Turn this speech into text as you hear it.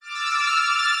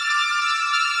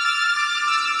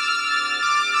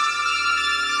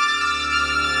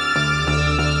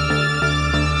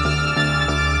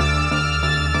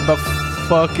the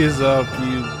fuck is up,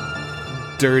 you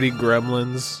dirty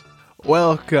gremlins?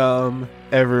 Welcome,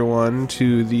 everyone,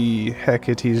 to the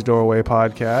Hecate's Doorway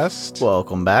podcast.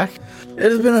 Welcome back. It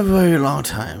has been a very long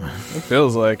time. It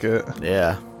feels like it.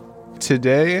 Yeah.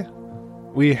 Today,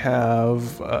 we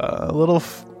have a little...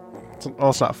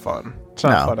 well, it's not fun. It's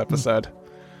not a fun episode.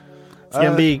 It's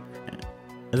gonna be...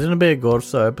 Isn't it be a Gold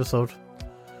Star episode?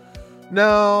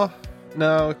 No,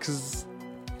 because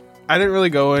I didn't really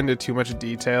go into too much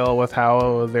detail with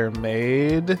how they're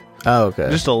made. Oh, okay.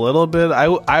 Just a little bit.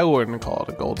 I wouldn't call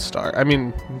it a gold star. I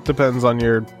mean, depends on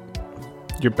your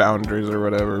boundaries or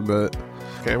whatever, but...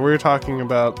 Okay, we're talking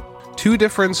about two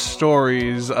different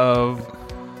stories of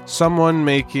someone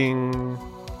making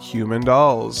human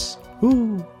dolls.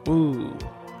 Ooh. Ooh.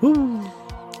 Ooh.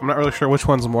 I'm not really sure which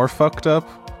one's more fucked up.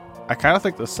 I kind of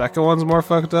think the second one's more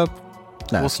fucked up.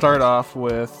 We'll start off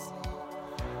with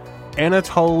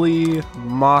Anatoly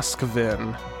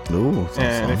Moskvin. Ooh.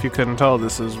 And if you couldn't tell,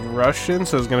 this is Russian,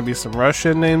 so there's going to be some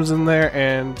Russian names in there.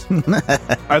 And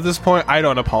at this point, I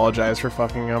don't apologize for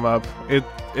fucking them up.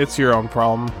 It's your own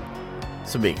problem.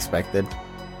 To be expected.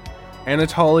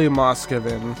 Anatoly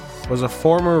Moskvin was a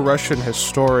former Russian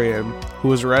historian who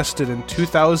was arrested in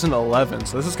 2011,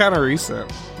 so this is kind of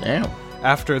recent. Damn.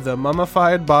 After the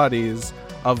mummified bodies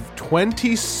of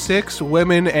 26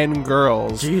 women and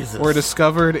girls were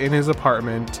discovered in his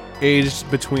apartment, aged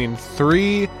between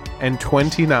 3 and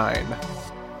 29.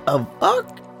 A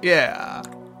fuck? Yeah.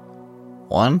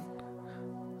 One?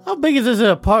 How big is this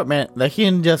apartment that he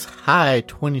can just hide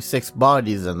 26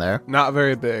 bodies in there? Not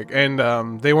very big,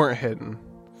 and they weren't hidden.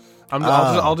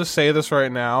 I'll just say this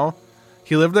right now.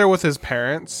 He lived there with his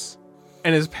parents,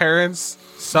 and his parents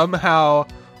somehow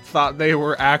thought they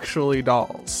were actually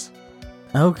dolls.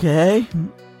 Okay.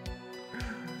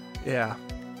 Yeah.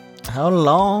 How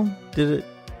long did it...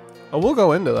 Oh, we'll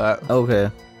go into that. Okay.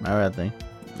 Alright then.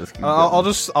 I'll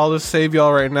just save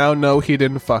y'all right now. No, he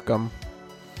didn't fuck them.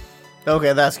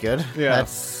 Okay, that's good. Yeah.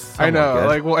 That's I know. good.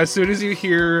 Like, well, as soon as you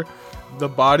hear the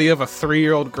body of a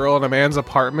 3-year-old girl in a man's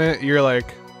apartment, you're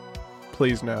like,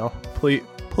 please no.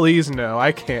 Please no.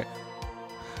 I can't.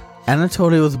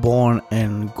 Anatoly was born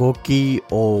in Gorky,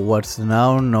 or what's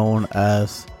now known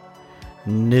as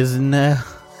Nizhny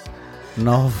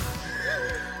Novgorod.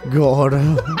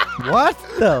 What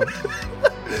the?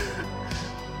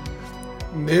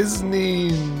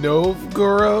 Nizhny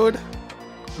Novgorod?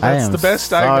 That's the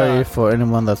best I got. Sorry for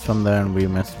anyone that's from there and we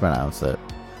mispronounce it.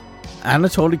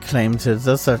 Anatoly claims his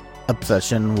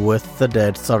obsession with the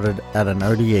dead started at an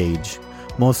early age.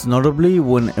 Most notably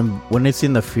when it's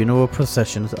in the funeral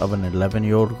processions of an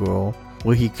 11-year-old girl,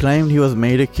 where he claimed he was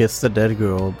made to kiss the dead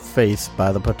girl face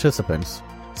by the participants,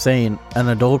 saying, "An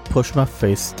adult pushed my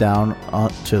face down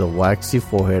onto the waxy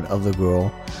forehead of the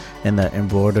girl in the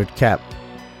embroidered cap,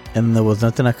 and there was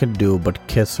nothing I could do but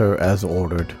kiss her as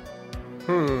ordered."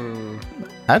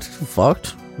 That's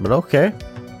fucked, but okay.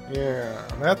 Yeah,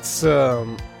 that's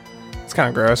it's kind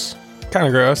of gross.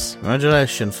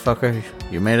 Congratulations, fucker.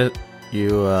 You made it.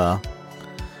 You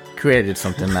created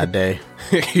something that day.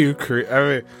 I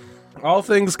mean, all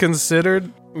things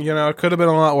considered, it could have been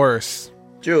a lot worse.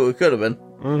 True, it could have been.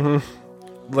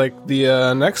 Mm-hmm. Like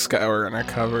the next guy we're gonna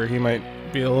cover, he might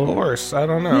be a little worse. I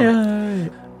don't know. Yeah.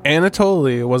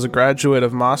 Anatoly was a graduate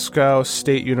of Moscow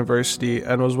State University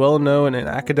and was well known in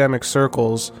academic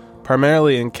circles,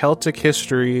 primarily in Celtic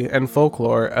history and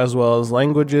folklore, as well as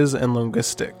languages and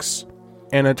linguistics.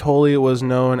 Anatoly was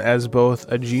known as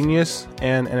both a genius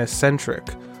and an eccentric,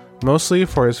 mostly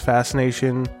for his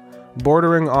fascination,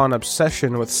 bordering on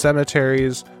obsession with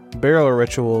cemeteries, burial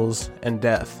rituals, and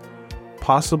death,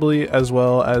 possibly as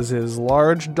well as his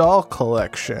large doll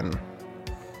collection.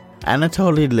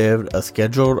 Anatoly lived a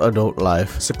scheduled adult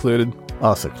life. Secluded.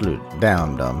 Oh, secluded.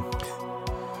 Damn dumb.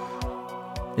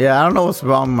 Yeah, I don't know what's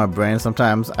wrong with my brain.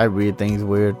 Sometimes I read things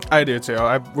weird. I do too.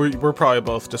 We're probably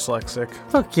both dyslexic.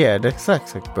 Fuck yeah,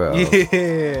 dyslexic, bro.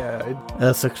 Yeah.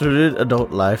 A secluded adult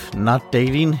life, not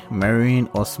dating, marrying,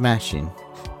 or smashing.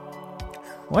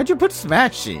 Why'd you put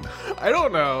smashing? I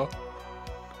don't know.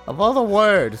 Of all the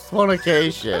words,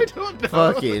 fornication. I don't know.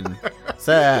 Fucking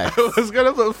sex. I was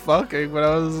gonna put fucking, but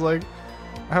I was like,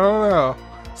 I don't know.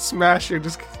 Smashing,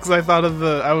 just because I thought of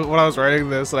when I was writing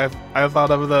this, I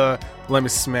thought of the let me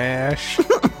smash.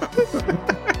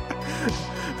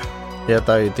 Yeah, I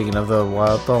thought you were thinking of the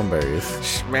wild thornberries.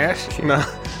 Smash? No.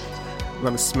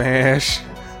 Let me smash.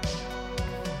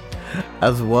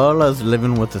 As well as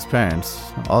living with his parents,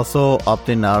 also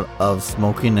opting out of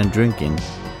smoking and drinking.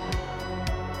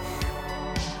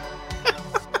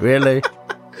 Really?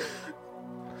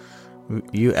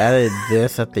 You added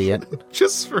this at the end?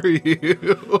 Just for you.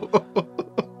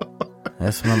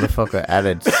 This motherfucker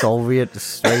added Soviet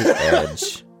straight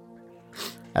edge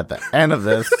at the end of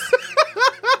this.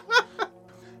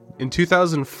 In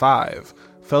 2005,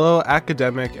 fellow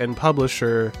academic and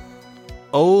publisher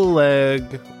Oleg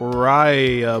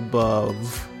Ryabov.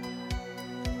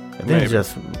 I think it's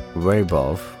just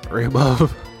Rabov.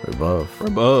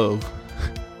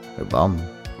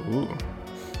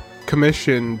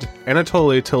 Commissioned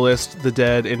Anatoly to list the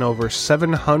dead in over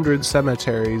 700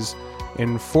 cemeteries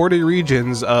in 40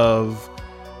 regions of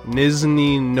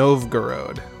Nizhny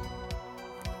Novgorod.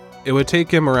 It would take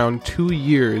him around 2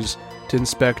 years to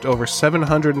inspect over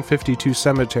 752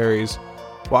 cemeteries,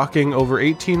 walking over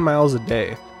 18 miles a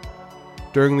day.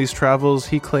 During these travels,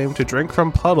 he claimed to drink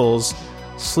from puddles,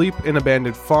 sleep in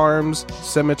abandoned farms,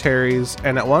 cemeteries,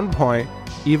 and at one point,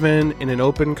 even in an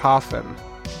open coffin.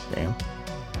 Damn.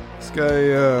 This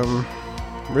guy,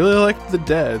 really liked the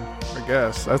dead, I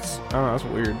guess. I don't know, that's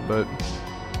weird, but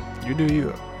you do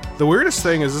you. The weirdest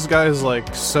thing is this guy is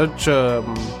like such a...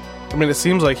 I mean, it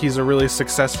seems like he's a really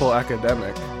successful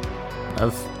academic.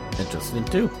 That's interesting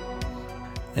too.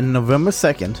 In November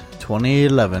 2nd,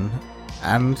 2011,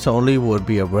 Anatoly would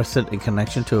be arrested in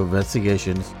connection to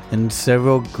investigations in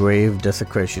several grave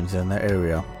desecrations in the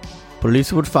area.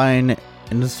 Police would find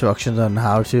instructions on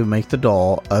how to make the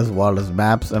doll, as well as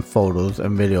maps and photos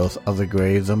and videos of the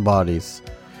graves and bodies.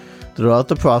 Throughout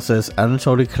the process,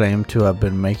 Anatoly claimed to have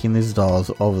been making these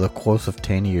dolls over the course of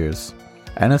 10 years.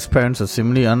 Anna's parents are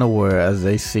seemingly unaware, as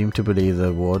they seem to believe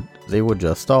that they were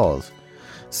just dolls.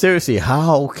 Seriously,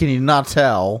 how can you not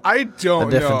tell? I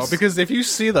don't know, because if you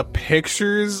see the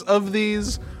pictures of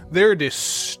these, they're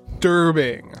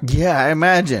disturbing. Yeah, I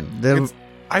imagine.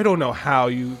 I don't know how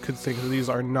you could think that these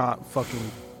are not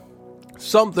fucking...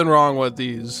 Something wrong with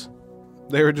these.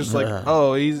 They were just like,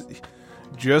 oh, he's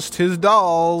just his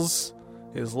dolls,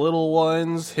 his little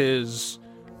ones, his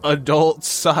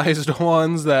adult-sized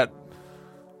ones that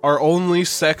are only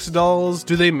sex dolls.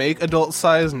 Do they make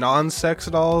adult-sized non-sex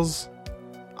dolls?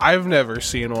 I've never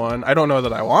seen one. I don't know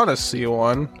that I want to see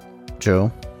one. True.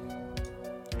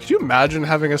 Could you imagine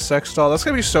having a sex doll? That's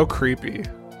gonna be so creepy.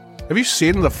 Have you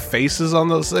seen the faces on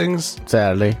those things?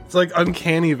 Sadly. It's like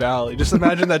Uncanny Valley. Just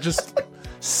imagine that just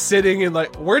sitting in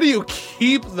like... Where do you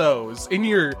keep those? In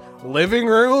your living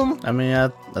room? I mean, I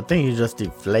think you just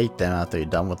deflate them after you're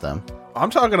done with them. I'm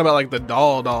talking about like the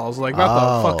dolls, like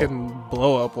not the fucking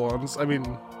blow-up ones. I mean...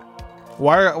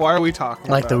 Why are we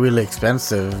talking like about the really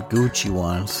expensive Gucci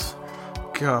ones?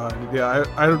 God, yeah.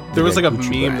 There was like a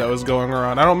meme that was going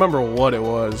around. I don't remember what it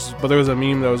was, but there was a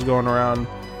meme that was going around,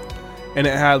 and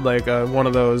it had like one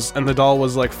of those, and the doll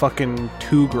was like fucking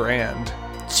 $2,000.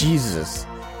 Jesus.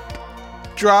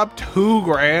 Drop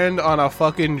 $2,000 on a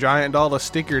fucking giant doll to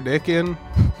stick your dick in,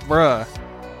 bruh.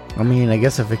 I mean, I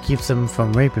guess if it keeps them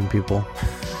from raping people.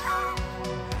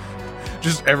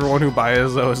 Just everyone who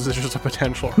buys those is just a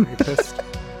potential rapist.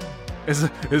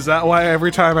 Is that why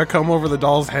every time I come over, the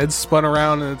doll's head spun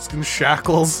around and it's in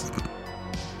shackles?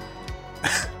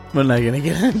 We're not gonna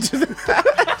get into that.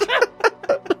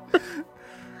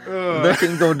 That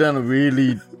can go down a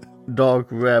really dark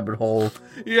rabbit hole.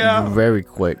 Yeah. Very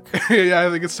quick. Yeah, I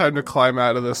think it's time to climb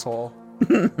out of this hole.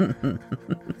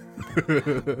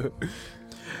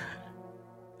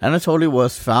 Anatoly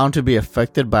was found to be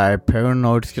affected by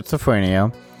paranoid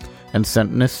schizophrenia and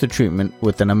sentenced to treatment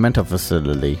within a mental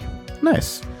facility.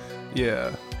 Nice.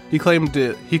 Yeah. He claimed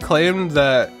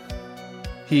that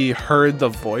he heard the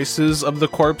voices of the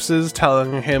corpses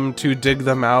telling him to dig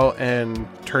them out and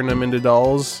turn them into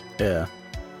dolls. Yeah.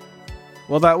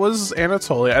 Well, that was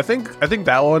Anatoly. I think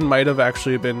that one might have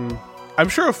actually been... I'm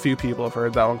sure a few people have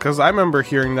heard that one, because I remember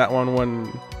hearing that one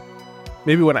when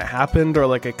it happened, or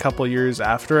like a couple years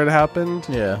after it happened.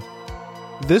 Yeah.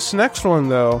 This next one,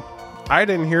 though, I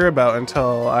didn't hear about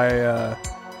until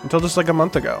just like a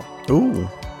month ago. Ooh.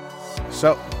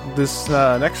 So, this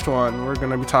next one, we're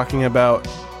going to be talking about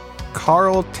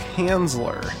Carl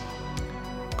Tanzler.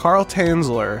 Carl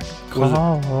Tanzler was...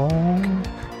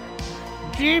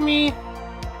 Jimmy,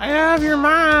 I have your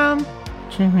mom.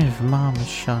 Jimmy's mom is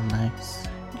so nice.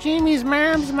 Jimmy's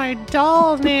mom's my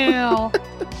doll now.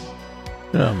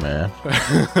 Oh, man.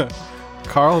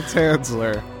 Carl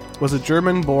Tanzler was a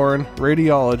German-born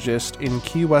radiologist in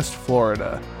Key West,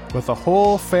 Florida, with a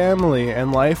whole family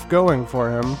and life going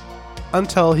for him,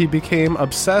 until he became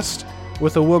obsessed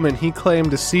with a woman he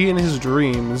claimed to see in his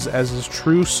dreams as his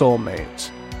true soulmate.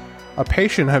 A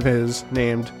patient of his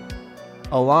named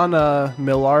Alana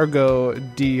Millargo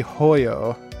de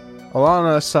Hoyo.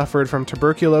 Alana suffered from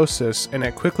tuberculosis, and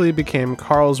it quickly became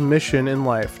Carl's mission in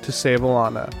life to save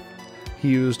Alana. He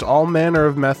used all manner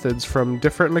of methods from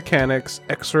different mechanics,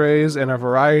 x-rays, and a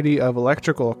variety of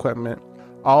electrical equipment,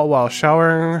 all while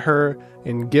showering her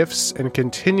in gifts and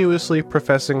continuously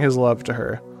professing his love to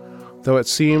her, though it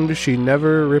seemed she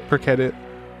never reciprocated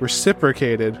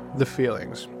the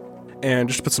feelings. And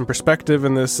just to put some perspective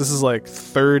in this is like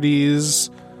 30s,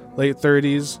 late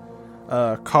 30s.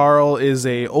 Carl is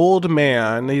a old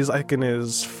man. He's like in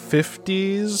his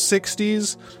 50s,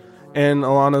 60s, and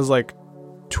Alana's like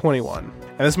 21.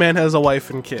 And this man has a wife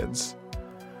and kids.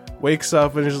 Wakes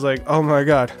up and is just like, oh my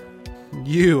god,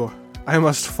 I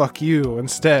must fuck you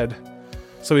instead.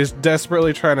 So he's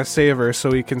desperately trying to save her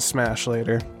so he can smash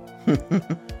later.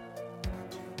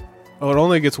 Oh, it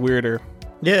only gets weirder.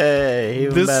 Yay,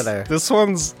 even better. This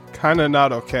one's kind of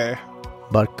not okay.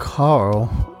 But Carl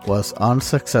was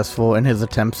unsuccessful in his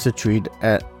attempts to treat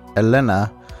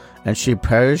Elena, and she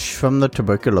perished from the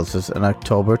tuberculosis on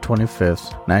October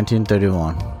 25th,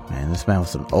 1931. Man, this man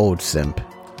was an old simp.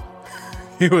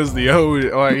 He was the OG.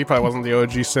 Oh, he probably wasn't the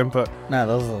OG simp, but... Nah,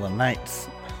 those are the knights.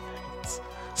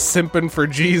 Simping for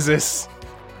Jesus.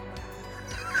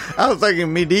 I was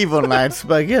thinking medieval knights,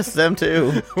 but I guess them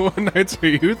too. What knights are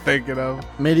you thinking of?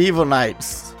 Medieval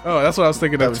knights. Oh, that's what I was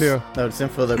thinking of too. That would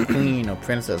simp for the queen or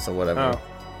princess or whatever. Oh.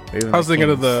 I was thinking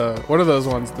of what are those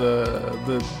ones?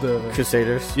 The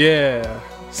Crusaders? Yeah.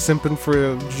 Simping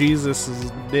for Jesus'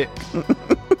 dick.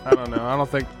 I don't know. I don't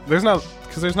think... There's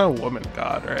no woman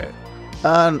god, right?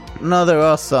 No, there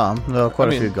are some. There are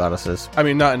quite a few goddesses. I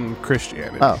mean, not in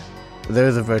Christianity. Oh,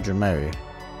 there's a Virgin Mary.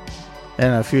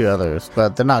 And a few others.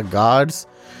 But they're not gods.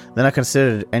 They're not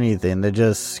considered anything. They're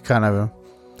just kind of...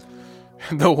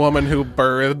 The woman who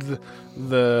birthed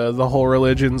the whole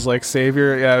religion's like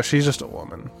savior. Yeah, she's just a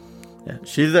woman. Yeah,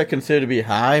 she's considered to be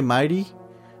high, mighty.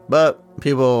 But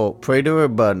people pray to her,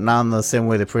 but not in the same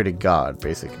way they pray to God,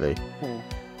 basically.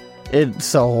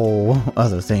 It's a whole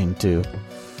other thing, too.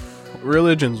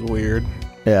 Religion's weird.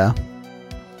 Yeah.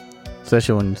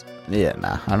 Especially when... Yeah,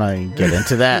 nah, I'm not even get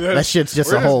into that. That shit's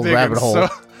just a whole rabbit hole.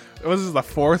 This is the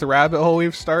 4th rabbit hole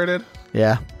we've started?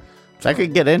 Yeah. So I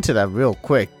could get into that real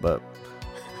quick, but...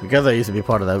 Because I used to be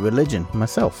part of that religion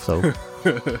myself, so...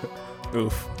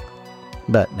 Oof.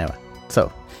 But, anyway.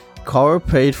 So, Carl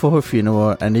paid for her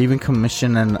funeral and even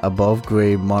commissioned an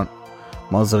above-grade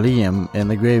mausoleum in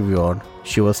the graveyard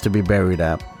she was to be buried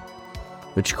at,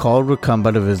 which Carl would come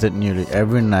by to visit nearly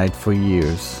every night for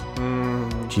years.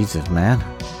 Jesus, man.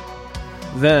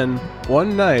 Then,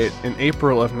 one night in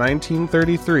April of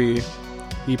 1933,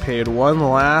 he paid one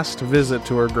last visit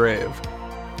to her grave.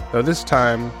 Though this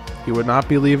time, he would not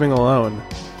be leaving alone.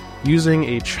 Using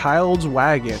a child's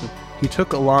wagon, he took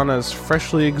Alana's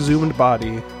freshly exhumed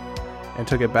body and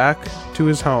took it back to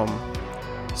his home.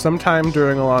 Sometime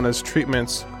during Alana's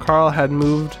treatments, Carl had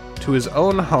moved to his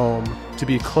own home to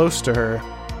be close to her,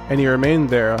 and he remained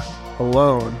there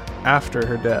alone after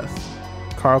her death.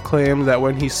 Carl claimed that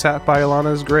when he sat by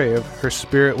Alana's grave, her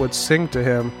spirit would sing to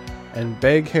him and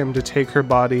beg him to take her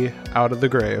body out of the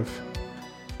grave.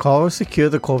 Carl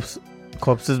secured the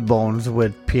corpse's bones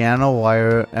with piano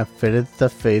wire and fitted the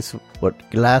face with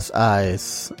glass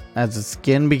eyes. As the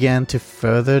skin began to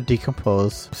further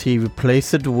decompose, he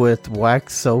replaced it with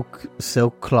wax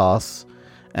silk cloths,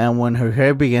 and when her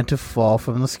hair began to fall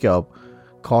from the scalp,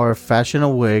 Carl fashioned a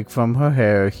wig from her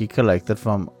hair he collected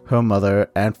from her mother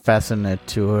and fastened it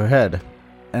to her head.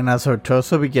 And as her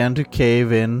torso began to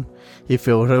cave in, he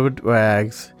filled her with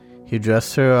rags. He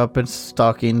dressed her up in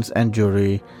stockings and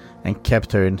jewelry and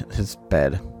kept her in his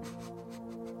bed.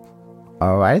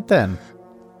 Alright then.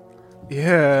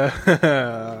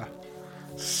 Yeah.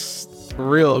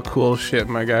 Real cool shit,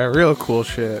 my guy. Real cool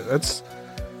shit. That's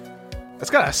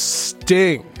gotta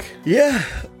stink. Yeah.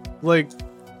 Like,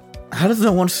 how does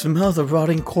no one smell the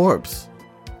rotting corpse?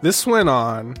 This went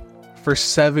on for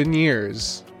 7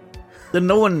 years. Did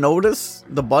no one notice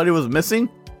the body was missing?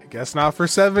 I guess not for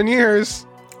 7 years.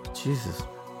 Jesus.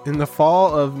 In the fall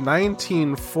of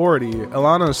 1940,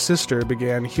 Alana's sister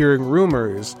began hearing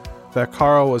rumors that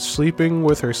Carl was sleeping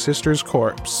with her sister's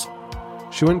corpse.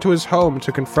 She went to his home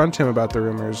to confront him about the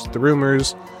rumors. The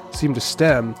rumors seemed to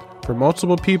stem from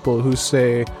multiple people who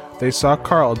say they saw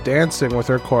Carl dancing with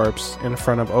her corpse in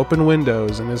front of open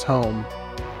windows in his home.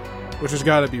 Which has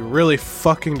got to be really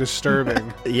fucking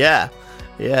disturbing. Yeah,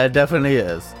 it definitely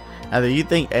is. Either you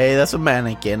think, hey, that's a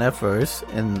mannequin at first,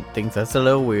 and think that's a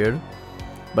little weird.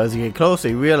 But as you get closer,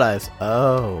 you realize,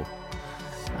 oh,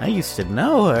 I used to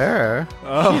know her.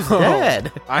 Oh, she's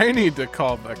dead. I need to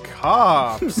call the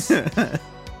cops. He's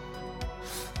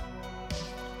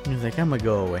like, I'm gonna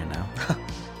go away now.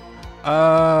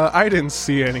 I didn't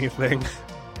see anything.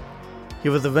 He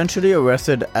was eventually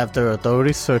arrested after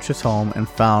authorities searched his home and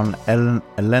found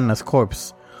Elena's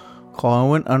corpse. Colin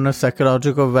went under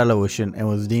psychological evaluation and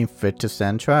was deemed fit to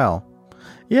stand trial.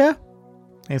 Yeah,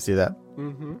 I can see that.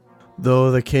 Mm-hmm.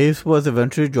 Though the case was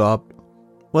eventually dropped.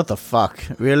 What the fuck?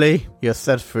 Really? You're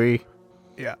set free?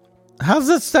 Yeah. How's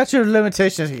the statute of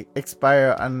limitations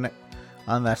expire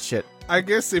on that shit? I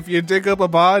guess if you dig up a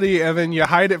body and then you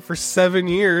hide it for 7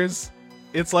 years,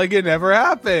 it's like it never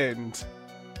happened.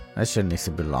 That shit needs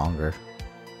to be longer.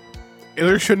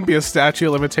 There shouldn't be a statute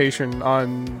of limitation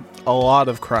on a lot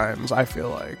of crimes, I feel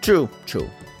like. True.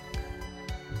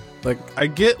 Like, I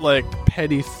get, like,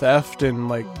 petty theft and,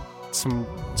 like, some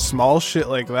small shit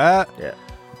like that. Yeah.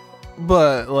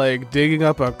 But, like, digging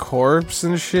up a corpse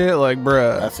and shit, like,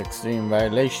 bruh. That's extreme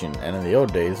violation. And in the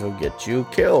old days, it'll get you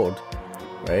killed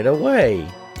right away.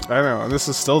 I know, this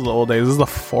is still the old days. This is the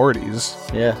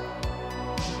 40s. Yeah.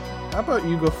 How about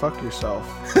you go fuck yourself?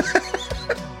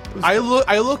 I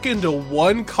look into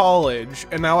one college,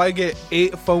 and now I get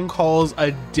 8 phone calls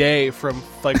a day from,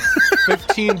 like,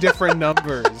 15 different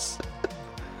numbers.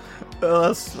 Oh,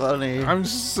 that's funny. I'm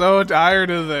so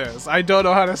tired of this. I don't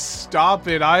know how to stop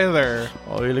it either.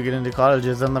 Well, you're looking into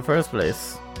colleges in the first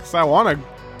place. Because I want to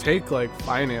take, like,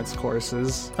 finance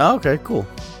courses. Oh, okay, cool.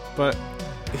 But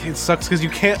it sucks because you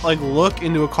can't, like, look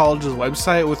into a college's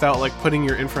website without, like, putting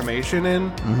your information in.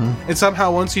 Mm-hmm. And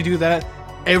somehow once you do that,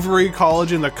 every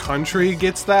college in the country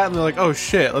gets that. And they're like, oh,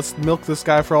 shit, let's milk this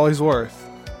guy for all he's worth.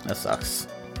 That sucks.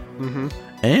 Mm-hmm.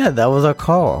 And yeah, that was our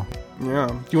call. Yeah.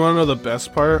 Do you want to know the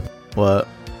best part? What?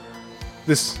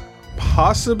 This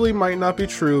possibly might not be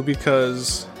true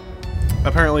because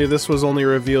apparently this was only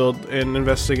revealed in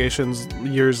investigations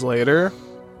years later,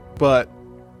 but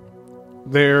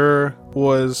there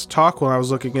was talk when I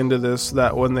was looking into this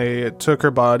that when they took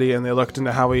her body and they looked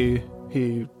into how he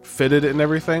fitted it and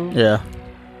everything, Yeah.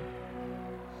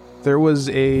 there was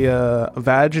a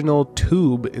vaginal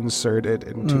tube inserted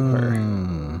into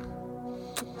her.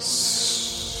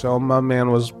 So my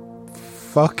man was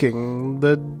fucking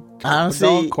the Honestly,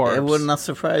 dog corpse. it would not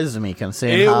surprise me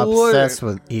considering It how obsessed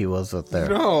wouldn't. he was with her.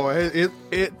 No,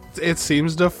 it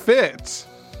seems to fit.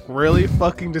 Really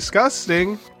fucking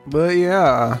disgusting, but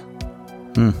yeah.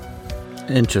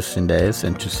 Interesting days,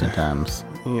 interesting times.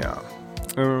 Yeah.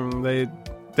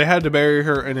 They had to bury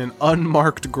her in an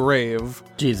unmarked grave.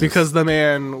 Jesus. Because the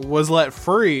man was let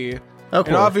free. Of And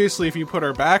course. obviously if you put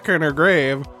her back in her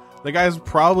grave, the guy's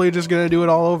probably just gonna do it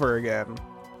all over again.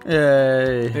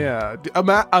 Yay. Yeah.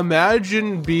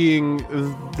 Imagine being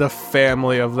the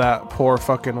family of that poor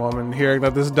fucking woman, hearing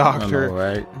that this doctor I know,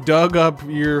 right? dug up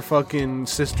your fucking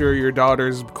sister or your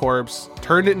daughter's corpse,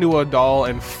 turned it into a doll,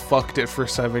 and fucked it for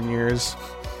 7 years.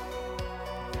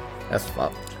 That's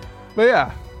fucked. But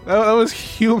yeah, that was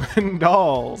human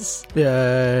dolls.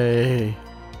 Yay.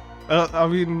 I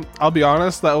mean, I'll be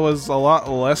honest, that was a lot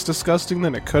less disgusting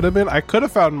than it could have been. I could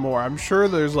have found more. I'm sure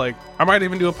there's like, I might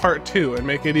even do a part 2 and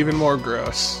make it even more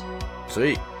gross.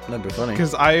 Sweet. That'd be funny.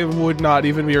 Because I would not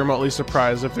even be remotely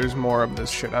surprised if there's more of this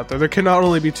shit out there. There can not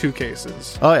only be 2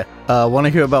 cases. Oh yeah. Want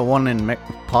to hear about one in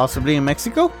possibly in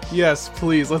Mexico? Yes,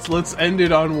 please. Let's end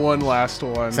it on one last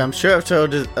one. So I'm sure I've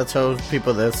told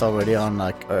people this already on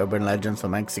like urban legends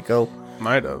from Mexico.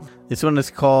 Might have. This one is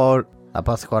called La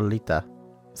Pascualita.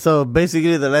 So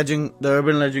basically, the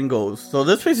urban legend goes. So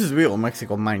this place is real in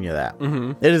Mexico, mind you that.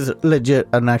 Mm-hmm. It is legit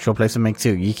an actual place in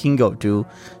Mexico you can go to.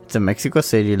 It's in Mexico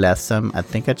City. Last time I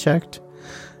think I checked.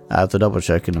 I have to double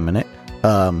check in a minute.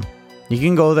 You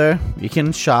can go there. You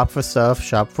can shop for stuff.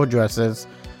 Shop for dresses.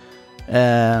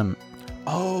 Oh,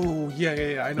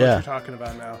 yeah. I know what you're talking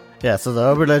about now. Yeah. So the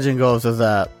urban legend goes is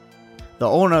that the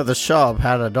owner of the shop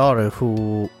had a daughter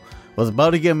who was about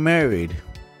to get married,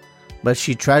 but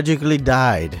she tragically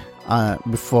died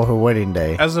before her wedding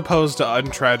day. As opposed to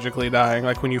untragically dying,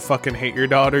 like when you fucking hate your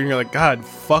daughter and you're like, God,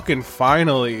 fucking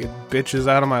finally, bitch is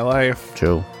out of my life.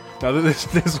 True. No,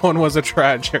 this one was a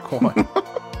tragic one.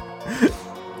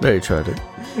 Very tragic.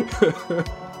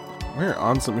 We're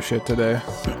on some shit today.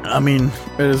 I mean,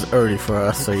 it is early for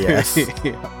us, so yes.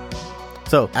 Yeah.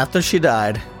 So, after she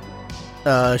died,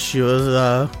 she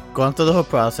was going through the whole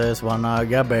process,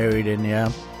 got buried, and yeah.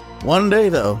 One day,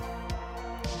 though,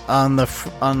 on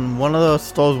one of the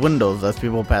store's windows, as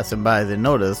people passing by, they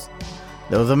noticed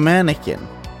there was a mannequin.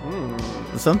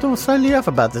 Something was slightly off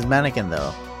about this mannequin,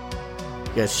 though.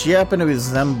 Because she happened to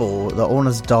resemble the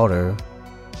owner's daughter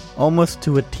almost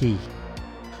to a T.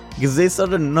 Because they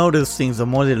started noticing the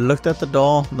more they looked at the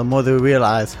doll, the more they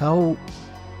realized how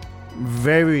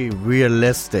very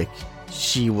realistic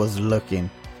she was looking.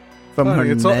 From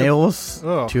her nails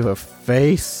to her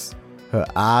face, her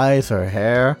eyes, her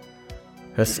hair,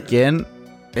 her skin.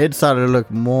 it started to look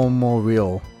more and more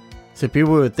real. So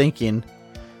people were thinking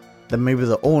that maybe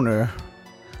the owner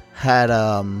had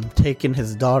taken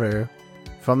his daughter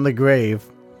from the grave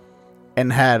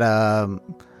and had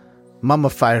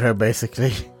mummified her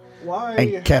basically. Why?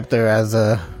 And kept her as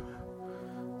a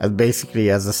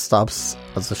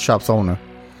shop's owner.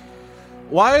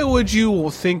 Why would you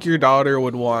think your daughter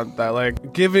would want that?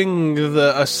 Like, giving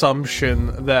the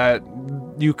assumption that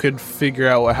you could figure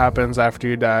out what happens after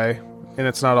you die and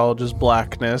it's not all just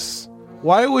blackness.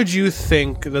 Why would you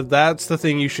think that that's the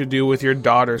thing you should do with your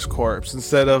daughter's corpse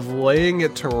instead of laying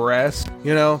it to rest?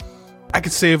 You know, I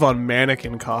could save on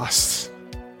mannequin costs.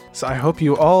 So I hope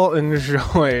you all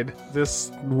enjoyed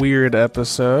this weird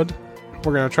episode.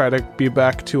 We're going to try to be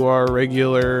back to our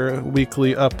regular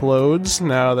weekly uploads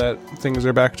now that things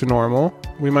are back to normal.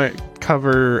 We might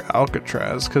cover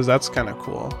Alcatraz because that's kind of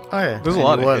cool. Oh, yeah. There's a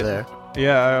lot of it. there.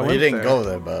 Yeah, I went you didn't there. go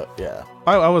there, but yeah.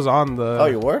 I was on the... Oh,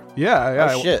 you were?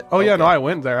 Yeah. Oh, shit. Yeah, Okay. no, I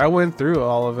went there. I went through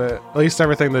all of it. At least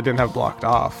everything that didn't have blocked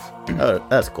off. Oh,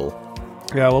 that's cool.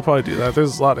 Yeah, we'll probably do that.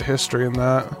 There's a lot of history in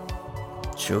that.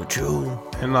 Choo choo.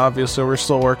 And obviously we're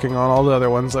still working on all the other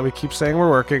ones that we keep saying we're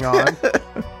working on.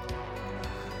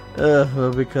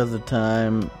 Well, because of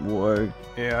time, work.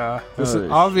 Yeah. Oh,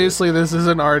 Obviously this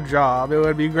isn't our job. It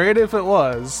would be great if it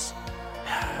was.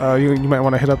 You might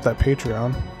want to hit up that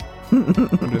Patreon.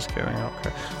 I'm just kidding.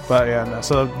 Okay. But yeah, no.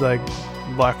 So like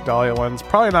Black Dahlia one's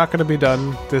probably not going to be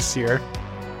done this year.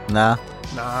 Nah.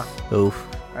 Oof.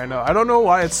 I know. I don't know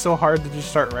why it's so hard to just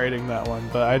start writing that one,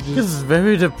 but I just... It's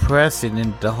very depressing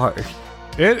and dark.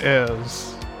 It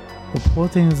is. The poor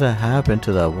things that happened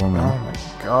to that woman. Oh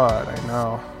my god, I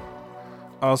know.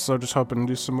 Also, just hoping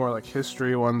to do some more like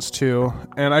history ones too.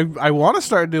 And I want to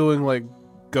start doing like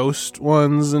ghost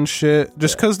ones and shit,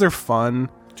 just because they're fun.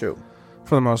 True.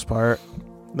 For the most part.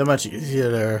 They're much easier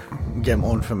to get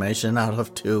more information out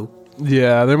of too.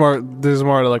 Yeah, there's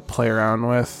more to like play around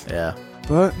with. Yeah.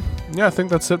 But yeah, I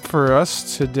think that's it for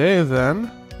us today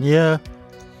then. Yeah.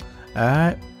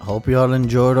 Alright. Hope you all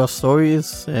enjoyed our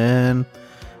stories and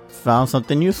found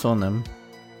something useful in them.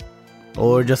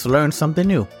 Or just learned something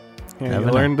new. Yeah, you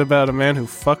learned about a man who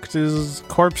fucked his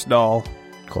corpse doll.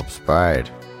 Corpse Bride.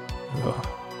 Ugh.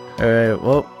 Alright,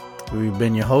 well, we've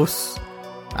been your hosts.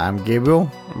 I'm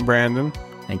Gabriel. I'm Brandon.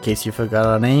 In case you forgot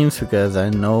our names, because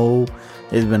I know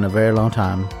it's been a very long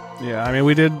time. Yeah, I mean,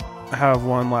 we did have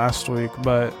one last week,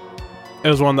 but it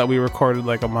was one that we recorded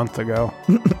like a month ago.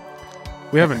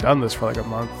 We haven't done this for like a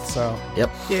month, so...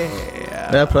 Yep.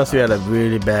 Yeah. Plus we had a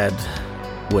really bad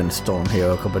windstorm here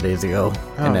a couple days ago.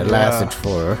 And it lasted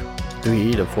for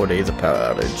 3 to 4 days of power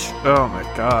outage. Oh my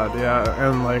god, yeah.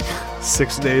 And like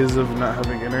 6 days of not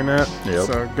having internet. Yep.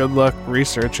 So good luck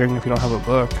researching if you don't have a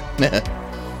book.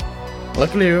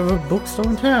 Luckily we have a bookstore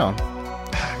in town.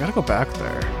 I gotta go back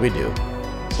there. We do.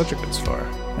 Such a good store.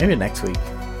 Maybe next week.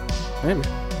 Maybe.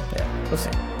 Yeah, we'll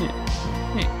see.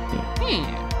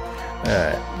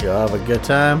 Alright, y'all have a good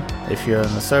time. If you're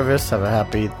in the service, have a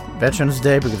happy Veterans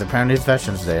Day, because apparently it's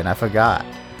Veterans Day and I forgot.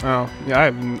 Oh,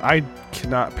 yeah, I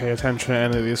cannot pay attention to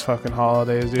any of these fucking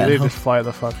holidays, dude. They just fly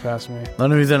the fuck past me. The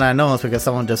only reason I know is because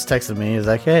someone just texted me. He's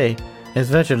like, hey, it's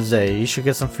Veterans Day. You should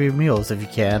get some free meals if you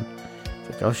can.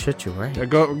 It's like, oh shit, you're right. Yeah,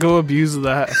 go abuse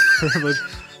that.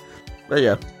 But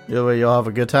yeah, either way, y'all have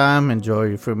a good time. Enjoy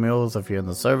your free meals if you're in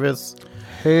the service.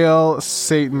 Hail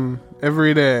Satan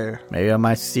every day. Maybe I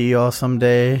might see y'all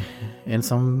someday in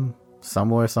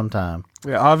somewhere sometime.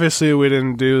 Yeah, obviously we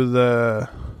didn't do the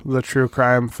True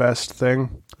Crime Fest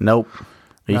thing. Nope.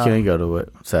 You No. can't go to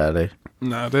it Saturday.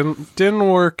 No, didn't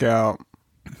work out.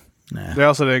 Nah. They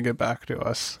also didn't get back to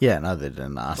us. Yeah, no, they did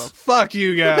not. So fuck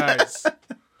you guys.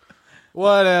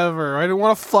 Whatever. I didn't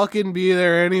want to fucking be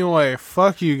there anyway.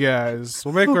 Fuck you guys.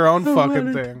 We'll make our own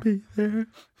fucking thing. Be there.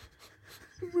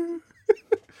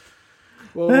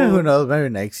 We'll, Who knows? Maybe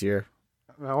next year.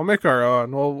 we'll make our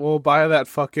own. We'll buy that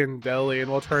fucking deli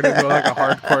and we'll turn it into like a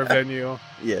hardcore venue.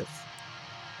 Yes.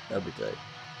 That'd be great.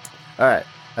 Alright,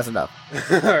 that's enough.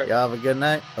 Y'all have a good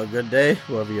night, a good day,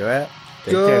 wherever you're at.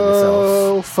 Take care of yourselves.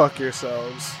 Go fuck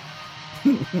yourselves.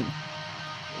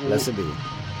 Blessed be.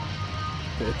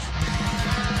 Bitch.